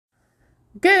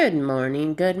Good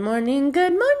morning, good morning,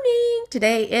 good morning.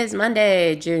 Today is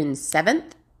Monday, June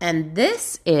 7th, and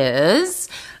this is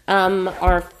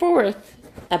our fourth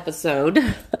episode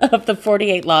of the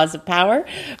 48 Laws of Power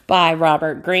by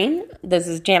Robert Greene. This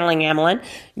is Channeling Amelin,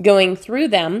 going through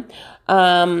them.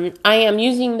 I am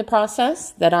using the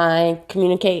process that I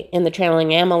communicate in the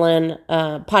Channeling Amelin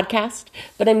podcast,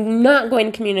 but I'm not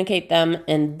going to communicate them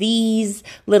in these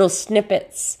little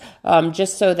snippets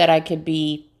just so that I could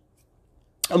be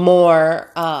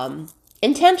more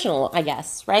intentional, I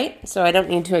guess, right? So I don't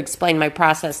need to explain my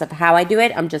process of how I do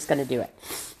it. I'm just going to do it.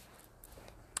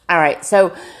 All right.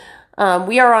 So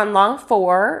we are on Law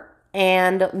 4,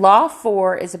 and Law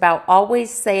 4 is about always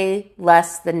say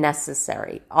less than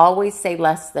necessary. Always say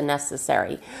less than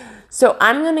necessary. So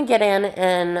I'm going to get in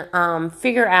and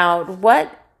figure out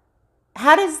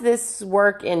how does this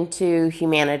work into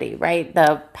humanity, right?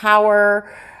 The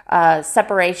power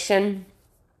separation,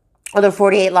 or the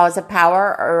 48 laws of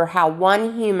power, or how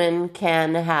one human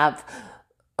can have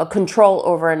a control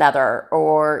over another,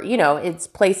 or, it's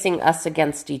placing us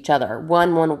against each other.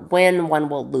 One will win, one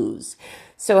will lose.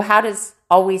 So how does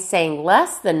always saying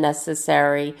less than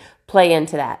necessary play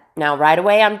into that? Now, right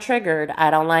away, I'm triggered.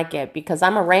 I don't like it because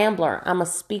I'm a rambler. I'm a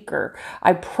speaker.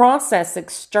 I process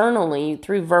externally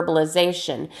through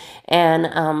verbalization,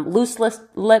 and loose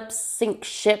lips sink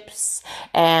ships,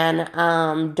 and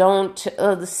don't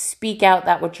speak out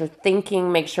that what you're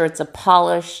thinking. Make sure it's a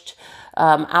polished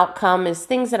outcome is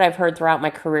things that I've heard throughout my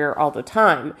career all the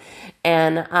time.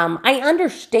 And I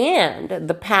understand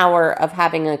the power of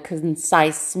having a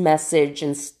concise message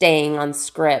and staying on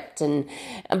script.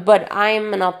 But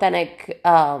I'm an authentic,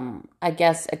 I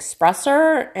guess,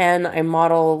 expresser, and I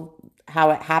model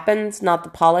how it happens, not the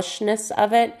polishedness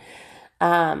of it.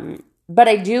 But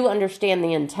I do understand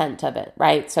the intent of it,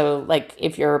 right? So, like,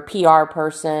 if you're a PR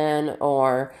person,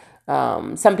 or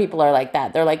some people are like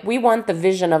that. They're like, we want the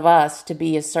vision of us to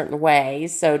be a certain way,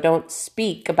 so don't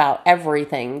speak about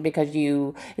everything because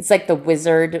it's like the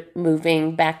wizard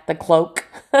moving back the cloak,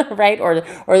 right? Or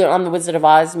on the Wizard of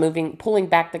Oz, pulling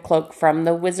back the cloak from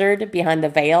the wizard behind the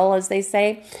veil, as they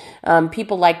say.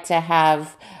 People like to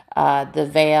have the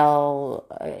veil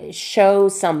show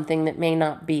something that may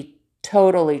not be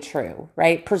totally true,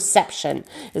 right? Perception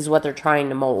is what they're trying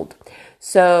to mold.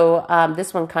 So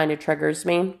this one kind of triggers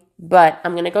me, but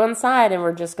I'm going to go inside and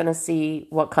we're just going to see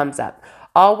what comes up.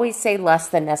 Always say less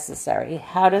than necessary.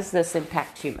 How does this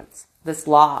impact humans? This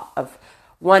law of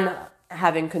one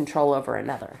having control over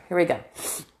another. Here we go.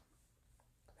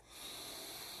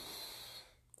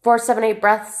 4, 7, 8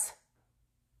 breaths.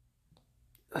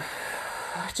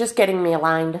 Just getting me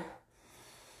aligned.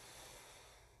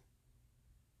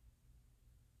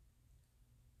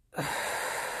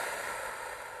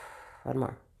 One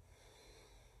more.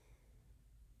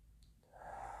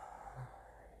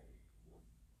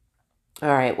 All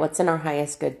right, what's in our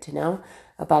highest good to know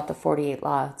about the 48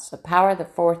 laws of power? The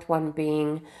fourth one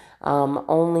being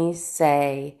always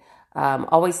say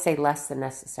less than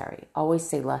necessary. Always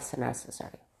say less than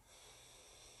necessary.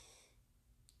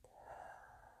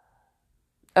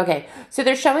 Okay, so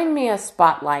they're showing me a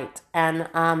spotlight, and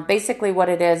basically what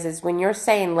it is when you're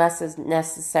saying less is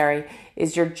necessary,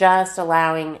 is you're just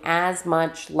allowing as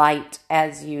much light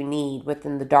as you need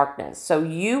within the darkness. So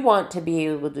you want to be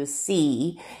able to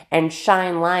see and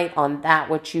shine light on that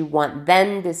which you want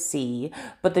them to see,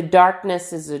 but the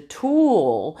darkness is a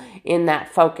tool in that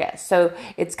focus. So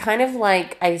it's kind of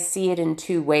like I see it in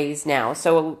two ways now.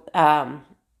 So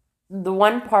the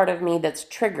one part of me that's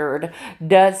triggered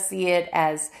does see it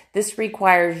as this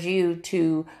requires you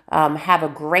to have a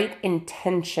great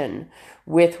intention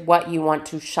with what you want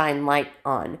to shine light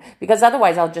on, because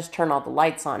otherwise I'll just turn all the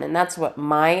lights on. And that's what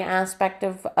my aspect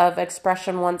of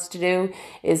expression wants to do,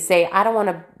 is say, I don't want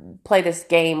to play this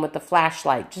game with the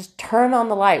flashlight. Just turn on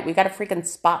the light. We got a freaking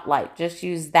spotlight. Just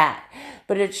use that.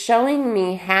 But it's showing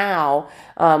me how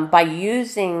by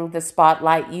using the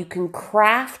spotlight, you can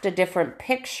craft a different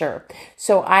picture.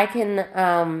 So I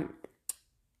can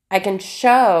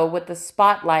show with the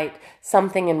spotlight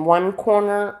something in one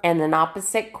corner and an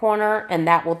opposite corner, and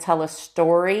that will tell a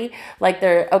story. Like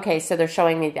so they're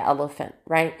showing me the elephant,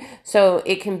 right? So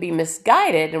it can be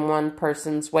misguided in one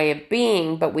person's way of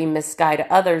being, but we misguide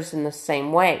others in the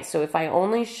same way. So if I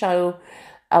only show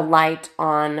a light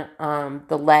on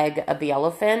the leg of the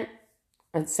elephant,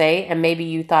 let's say, and maybe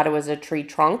you thought it was a tree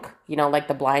trunk, like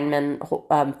the blind men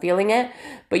feeling it,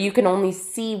 but you can only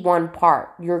see one part.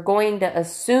 You're going to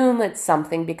assume it's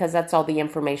something because that's all the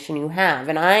information you have.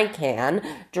 And I can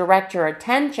direct your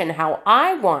attention how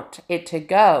I want it to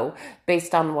go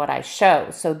based on what I show.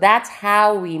 So that's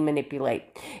how we manipulate,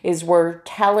 is we're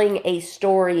telling a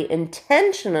story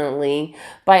intentionally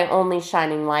by only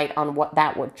shining light on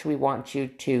which we want you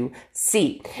to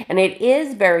see. And it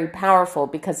is very powerful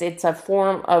because it's a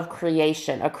form of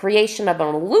creation, a creation of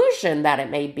an illusion that it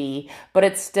may be, but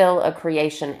it's still a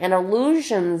creation. And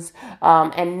illusions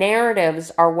and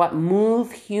narratives are what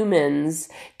move humans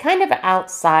kind of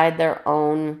outside their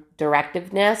own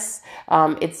directiveness.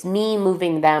 It's me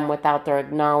moving them without their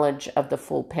knowledge of the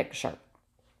full picture.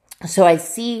 So I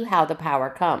see how the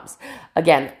power comes.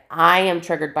 Again, I am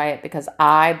triggered by it because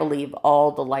I believe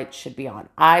all the lights should be on.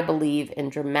 I believe in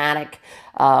dramatic,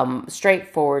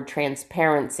 straightforward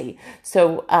transparency.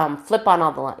 So flip on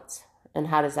all the lights. And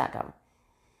how does that go?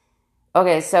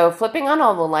 Okay, so flipping on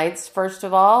all the lights, first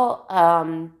of all,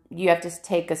 you have to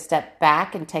take a step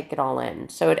back and take it all in.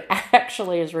 So it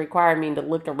actually is requiring me to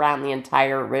look around the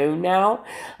entire room now.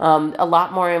 A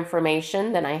lot more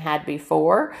information than I had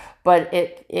before, but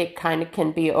it kind of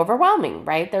can be overwhelming,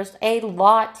 right? There's a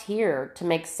lot here to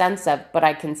make sense of, but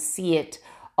I can see it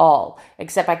all,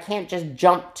 except I can't just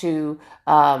jump to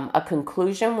a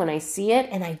conclusion when I see it,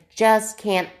 and I just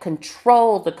can't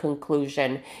control the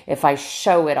conclusion if I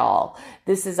show it all.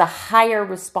 This is a higher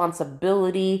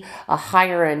responsibility, a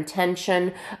higher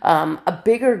intention, a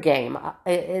bigger game.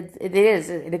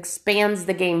 It expands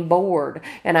the game board,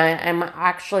 and I'm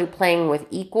actually playing with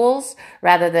equals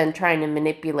rather than trying to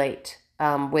manipulate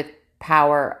with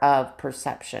power of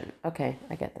perception. Okay,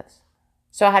 I get this.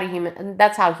 So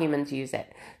that's how humans use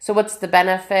it. So what's the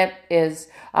benefit is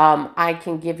I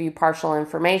can give you partial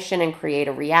information and create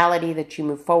a reality that you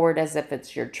move forward as if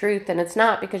it's your truth. And it's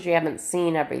not, because you haven't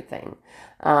seen everything.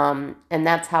 And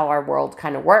that's how our world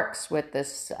kind of works with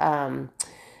this.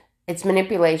 It's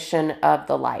manipulation of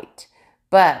the light.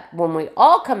 But when we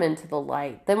all come into the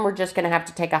light, then we're just going to have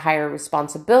to take a higher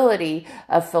responsibility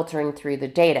of filtering through the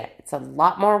data. It's a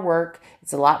lot more work,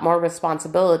 it's a lot more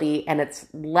responsibility, and it's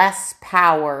less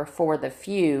power for the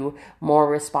few, more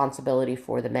responsibility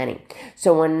for the many.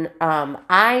 So when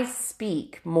I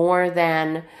speak more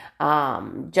than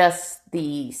just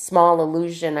the small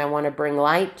illusion I want to bring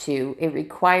light to, it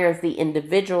requires the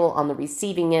individual on the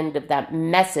receiving end of that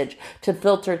message to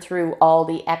filter through all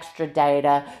the extra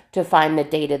data to find the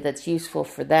data that's useful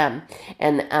for them.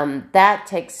 And that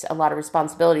takes a lot of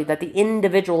responsibility that the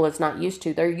individual is not used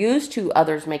to. They're used to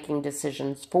others making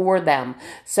decisions for them.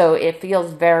 So it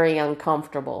feels very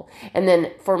uncomfortable. And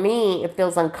then for me, it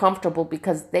feels uncomfortable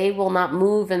because they will not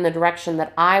move in the direction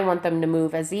that I want them to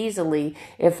move as easily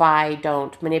if I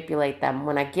don't manipulate them.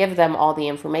 When I give them all the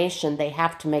information, they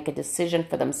have to make a decision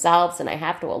for themselves, and I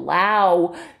have to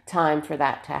allow time for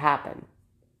that to happen.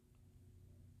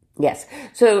 Yes.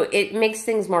 So it makes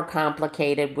things more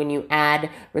complicated when you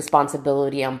add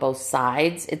responsibility on both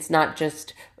sides. It's not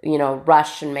just,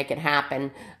 rush and make it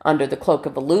happen under the cloak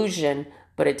of illusion,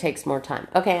 but it takes more time.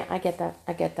 Okay, I get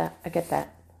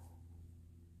that.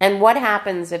 And what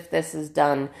happens if this is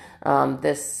done,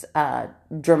 this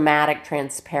dramatic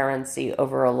transparency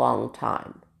over a long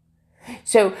time?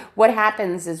 So what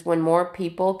happens is when more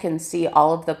people can see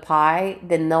all of the pie,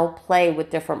 then they'll play with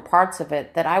different parts of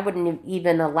it that I wouldn't have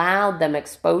even allowed them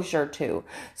exposure to.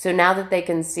 So now that they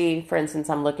can see, for instance,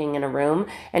 I'm looking in a room,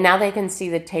 and now they can see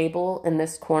the table in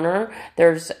this corner.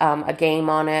 There's a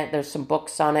game on it. There's some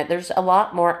books on it. There's a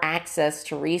lot more access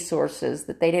to resources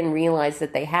that they didn't realize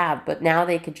that they have, but now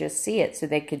they could just see it, so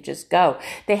they could just go.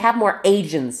 They have more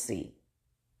agency.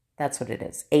 That's what it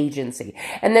is, agency.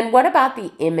 And then what about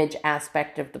the image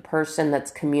aspect of the person that's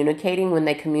communicating when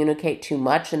they communicate too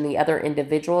much and the other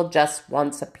individual just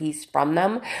wants a piece from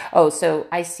them? Oh, so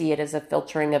I see it as a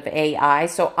filtering of AI.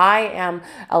 So I am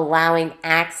allowing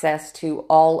access to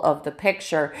all of the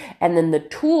picture, and then the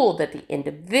tool that the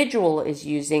individual is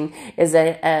using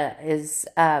is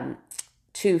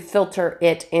to filter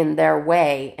it in their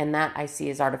way, and that I see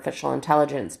as artificial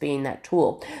intelligence being that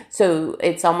tool. So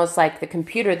it's almost like the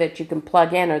computer that you can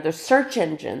plug in, or the search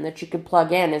engine that you can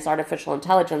plug in, is artificial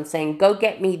intelligence saying, go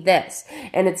get me this.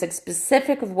 And it's a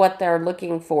specific of what they're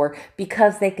looking for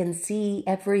because they can see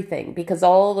everything, because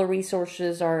all the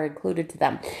resources are included to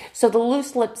them. So the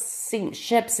loose lips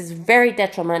ships is very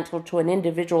detrimental to an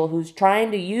individual who's trying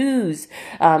to use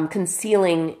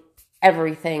concealing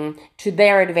everything to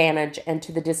their advantage and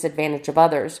to the disadvantage of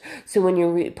others. So when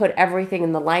you put everything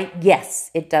in the light,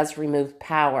 yes, it does remove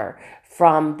power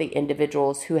from the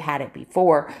individuals who had it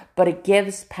before, but it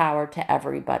gives power to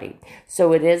everybody.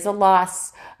 So it is a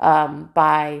loss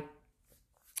by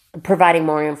providing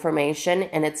more information,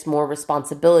 and it's more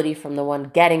responsibility from the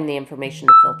one getting the information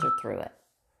to filter through it.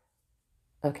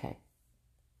 Okay.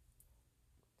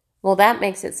 Well, that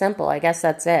makes it simple. I guess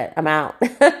that's it. I'm out.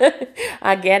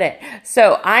 I get it.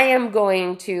 So I am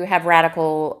going to have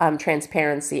radical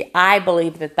transparency. I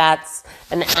believe that that's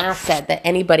an asset, that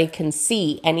anybody can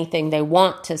see anything they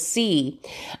want to see.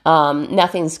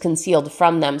 Nothing's concealed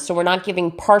from them. So we're not giving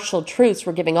partial truths.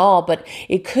 We're giving all, but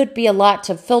it could be a lot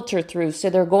to filter through. So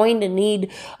they're going to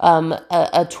need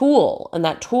a tool. And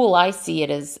that tool, I see it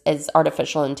as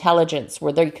artificial intelligence,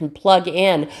 where they can plug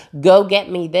in, go get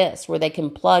me this, where they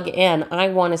can plug in, I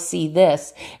want to see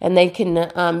this, and they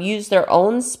can use their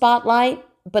own spotlight,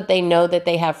 but they know that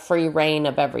they have free reign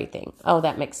of everything. Oh,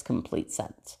 that makes complete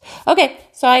sense. Okay,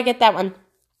 so I get that one.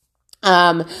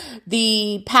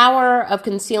 The power of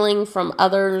concealing from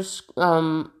others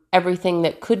everything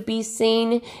that could be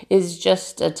seen is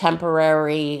just a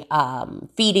temporary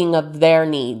feeding of their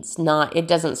needs. It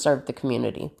doesn't serve the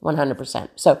community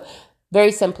 100%. So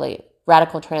very simply,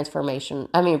 radical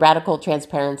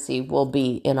transparency will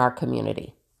be in our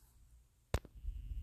community.